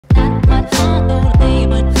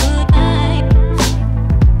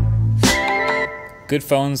Good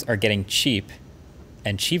phones are getting cheap,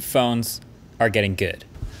 and cheap phones are getting good.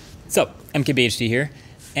 So, MKBHD here,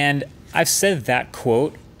 and I've said that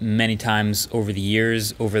quote many times over the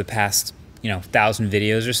years, over the past, 1,000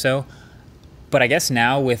 videos or so. But I guess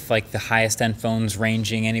now with like the highest end phones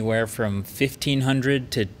ranging anywhere from $1,500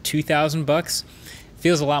 to $2,000,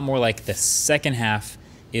 feels a lot more like the second half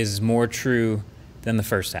is more true than the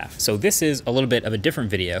first half. So this is a little bit of a different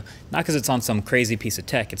video, not because it's on some crazy piece of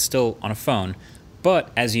tech, it's still on a phone.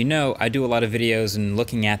 But as you know, I do a lot of videos and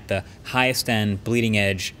looking at the highest end, bleeding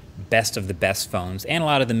edge, best of the best phones, and a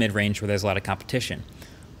lot of the mid-range where there's a lot of competition.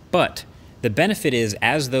 But the benefit is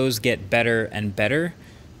as those get better and better,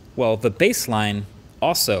 well, the baseline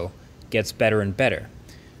also gets better and better.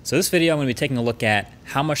 So this video, I'm going to be taking a look at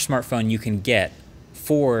how much smartphone you can get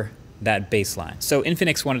for that baseline. So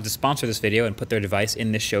Infinix wanted to sponsor this video and put their device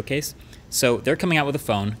in this showcase. So they're coming out with a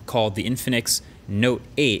phone called the Infinix Note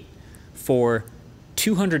 8 for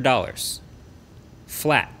 $200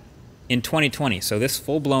 flat in 2020. So this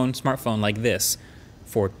full-blown smartphone like this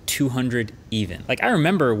for $200 even. Like I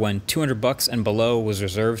remember when $200 and below was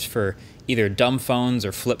reserved for either dumb phones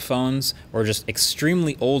or flip phones or just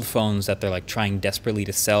extremely old phones that they're like trying desperately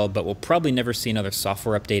to sell but will probably never see another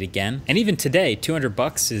software update again. And even today,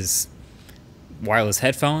 $200 is wireless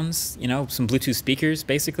headphones, some Bluetooth speakers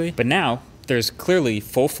basically. But now there's clearly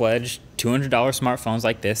full-fledged $200 smartphones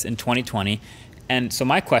like this in 2020. And so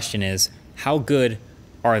my question is, how good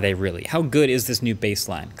are they really? How good is this new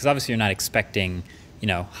baseline? Because obviously you're not expecting,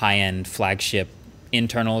 high-end flagship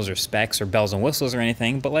internals or specs or bells and whistles or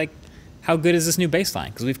anything, but like, how good is this new baseline?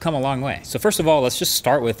 Because we've come a long way. So first of all, let's just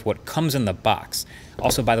start with what comes in the box.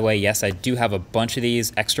 Also, by the way, yes, I do have a bunch of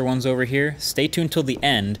these extra ones over here. Stay tuned till the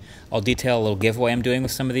end. I'll detail a little giveaway I'm doing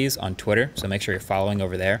with some of these on Twitter, so make sure you're following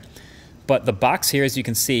over there. But the box here, as you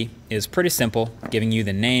can see, is pretty simple, giving you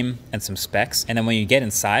the name and some specs. And then when you get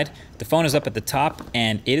inside, the phone is up at the top,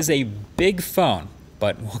 and it is a big phone,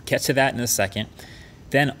 but we'll get to that in a second.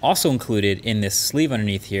 Then also included in this sleeve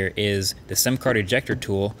underneath here is the SIM card ejector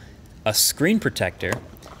tool, a screen protector,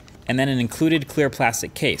 and then an included clear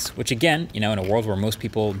plastic case, which again, in a world where most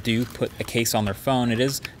people do put a case on their phone, it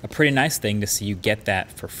is a pretty nice thing to see you get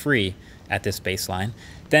that for free at this baseline.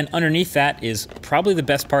 Then underneath that is probably the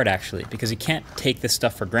best part actually, because you can't take this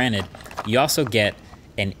stuff for granted. You also get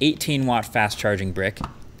an 18-watt fast charging brick,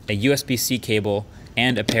 a USB-C cable,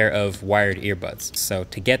 and a pair of wired earbuds. So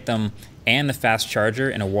to get them and the fast charger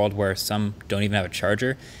in a world where some don't even have a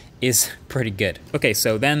charger is pretty good. Okay,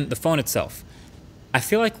 so then the phone itself. I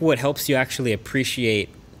feel like what helps you actually appreciate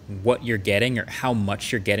what you're getting or how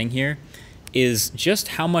much you're getting here is just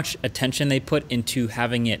how much attention they put into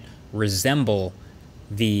having it resemble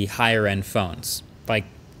the higher end phones. Like,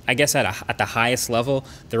 I guess at the highest level,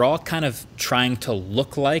 they're all kind of trying to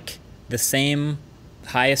look like the same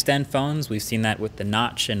highest end phones. We've seen that with the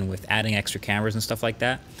notch and with adding extra cameras and stuff like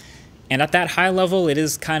that. And at that high level, it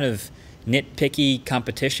is kind of nitpicky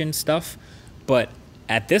competition stuff, but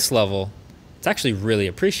at this level, it's actually really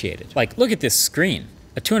appreciated. Like, look at this screen.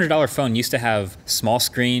 A $200 phone used to have small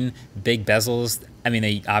screen, big bezels. I mean,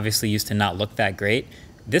 they obviously used to not look that great.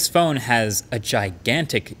 This phone has a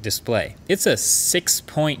gigantic display. It's a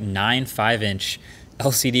 6.95-inch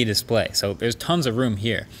LCD display, so there's tons of room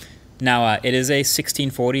here. Now, it is a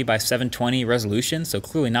 1640 by 720 resolution, so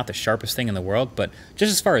clearly not the sharpest thing in the world, but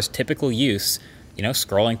just as far as typical use,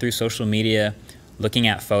 scrolling through social media, looking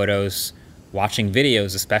at photos, watching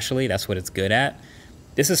videos especially, that's what it's good at,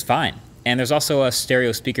 this is fine. And there's also a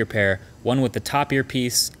stereo speaker pair, one with the top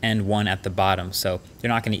earpiece and one at the bottom, so you're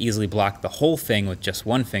not going to easily block the whole thing with just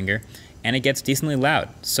one finger, and it gets decently loud.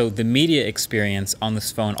 So the media experience on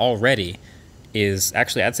this phone already is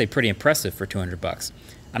actually, I'd say, pretty impressive for $200.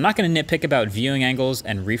 I'm not going to nitpick about viewing angles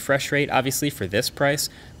and refresh rate, obviously, for this price,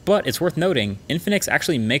 but it's worth noting, Infinix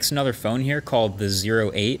actually makes another phone here called the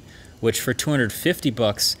Zero 8, which for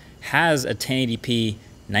 $250 has a 1080p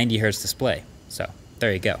 90Hz display. So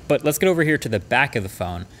there you go. But let's get over here to the back of the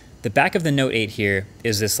phone. The back of the Note 8 here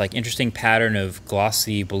is this like interesting pattern of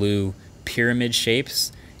glossy blue pyramid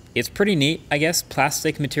shapes. It's pretty neat, I guess,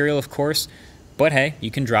 plastic material of course, but hey, you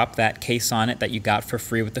can drop that case on it that you got for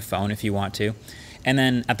free with the phone if you want to. And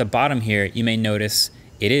then at the bottom here, you may notice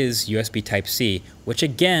it is USB Type-C, which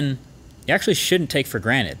again, you actually shouldn't take for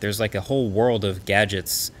granted. There's like a whole world of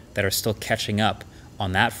gadgets that are still catching up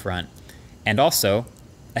on that front. And also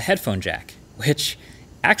a headphone jack, which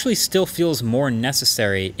actually still feels more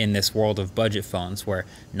necessary in this world of budget phones where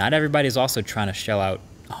not everybody's also trying to shell out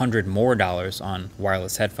 $100 more on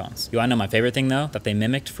wireless headphones. You wanna know my favorite thing though that they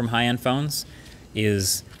mimicked from high-end phones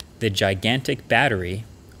is the gigantic battery.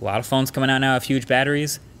 A lot of phones coming out now have huge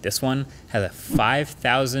batteries. This one has a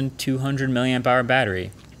 5,200 milliamp hour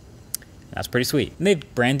battery. That's pretty sweet. And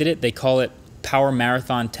they've branded it, they call it Power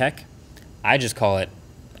Marathon Tech. I just call it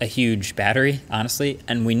a huge battery, honestly.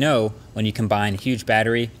 And we know when you combine a huge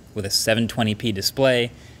battery with a 720p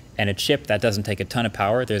display and a chip that doesn't take a ton of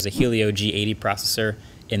power, there's a Helio G80 processor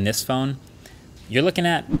in this phone, you're looking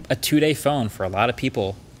at a 2-day phone for a lot of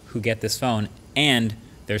people who get this phone, and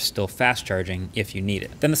there's still fast charging if you need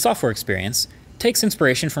it. Then the software experience takes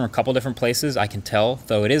inspiration from a couple different places, I can tell,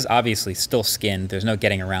 though it is obviously still skinned. There's no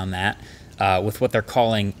getting around that, with what they're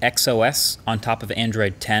calling XOS on top of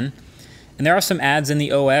Android 10. And there are some ads in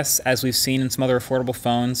the OS, as we've seen in some other affordable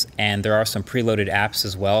phones, and there are some preloaded apps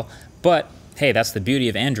as well. But hey, that's the beauty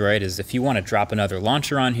of Android, is if you want to drop another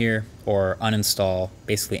launcher on here or uninstall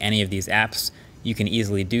basically any of these apps, you can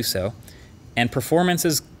easily do so. And performance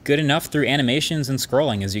is good enough through animations and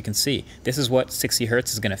scrolling, as you can see. This is what 60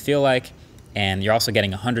 Hertz is going to feel like, and you're also getting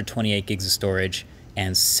 128 gigs of storage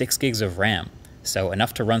and 6 gigs of RAM. So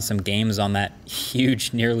enough to run some games on that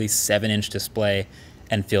huge, nearly 7-inch display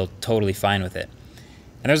and feel totally fine with it.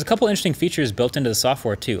 And there's a couple interesting features built into the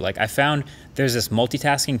software too. Like I found there's this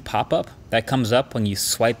multitasking pop-up that comes up when you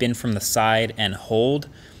swipe in from the side and hold,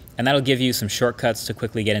 and that'll give you some shortcuts to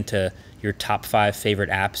quickly get into your top 5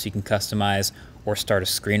 favorite apps you can customize, or start a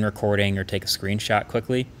screen recording or take a screenshot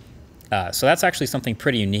quickly. So that's actually something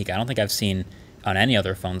pretty unique. I don't think I've seen on any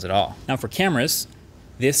other phones at all. Now for cameras,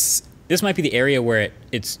 this might be the area where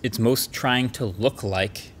it's most trying to look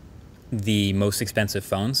like the most expensive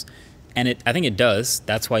phones. And I think it does.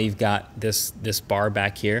 That's why you've got this bar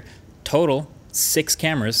back here. Total 6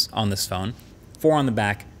 cameras on this phone, 4 on the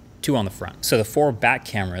back, 2 on the front. So the 4 back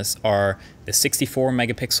cameras are the 64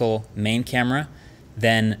 megapixel main camera,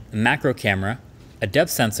 then a macro camera, a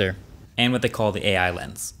depth sensor, and what they call the AI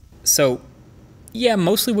lens. So yeah,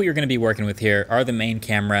 mostly what you're going to be working with here are the main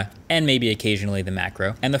camera and maybe occasionally the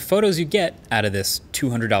macro. And the photos you get out of this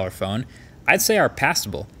 $200 phone, I'd say are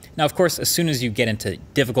passable. Now, of course, as soon as you get into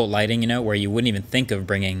difficult lighting, where you wouldn't even think of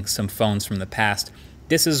bringing some phones from the past,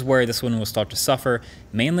 this is where this one will start to suffer,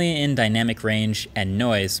 mainly in dynamic range and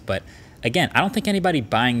noise. But again, I don't think anybody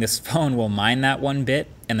buying this phone will mind that one bit.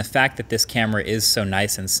 And the fact that this camera is so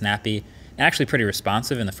nice and snappy, and actually pretty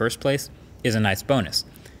responsive in the first place, is a nice bonus.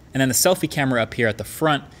 And then the selfie camera up here at the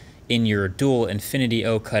front in your dual Infinity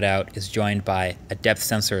O cutout is joined by a depth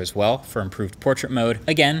sensor as well for improved portrait mode.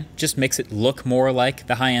 Again, just makes it look more like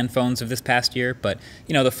the high-end phones of this past year, but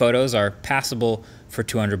the photos are passable for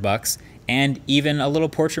 $200, and even a little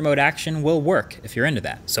portrait mode action will work if you're into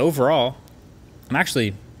that. So overall, I'm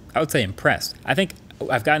actually, I would say, impressed. I think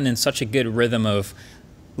I've gotten in such a good rhythm of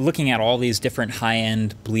looking at all these different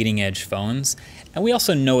high-end bleeding edge phones, and we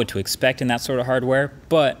also know what to expect in that sort of hardware,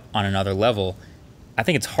 but on another level, I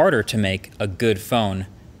think it's harder to make a good phone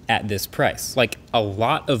at this price. Like, a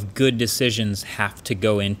lot of good decisions have to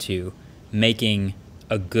go into making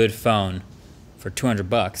a good phone for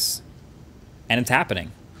 $200, and it's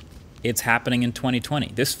happening. It's happening in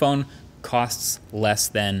 2020. This phone costs less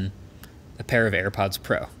than a pair of AirPods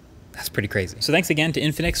Pro. That's pretty crazy. So thanks again to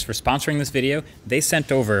Infinix for sponsoring this video. They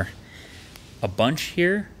sent over a bunch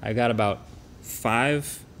here. I got about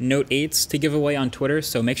 5 Note 8s to give away on Twitter,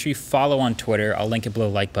 so make sure you follow on Twitter. I'll link it below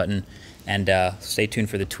the like button, and stay tuned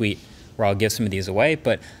for the tweet where I'll give some of these away.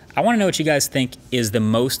 But I want to know what you guys think is the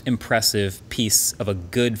most impressive piece of a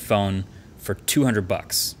good phone for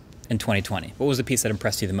 $200 in 2020. What was the piece that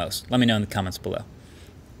impressed you the most? Let me know in the comments below.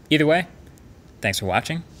 Either way, thanks for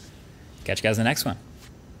watching. Catch you guys in the next one.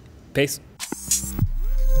 Peace.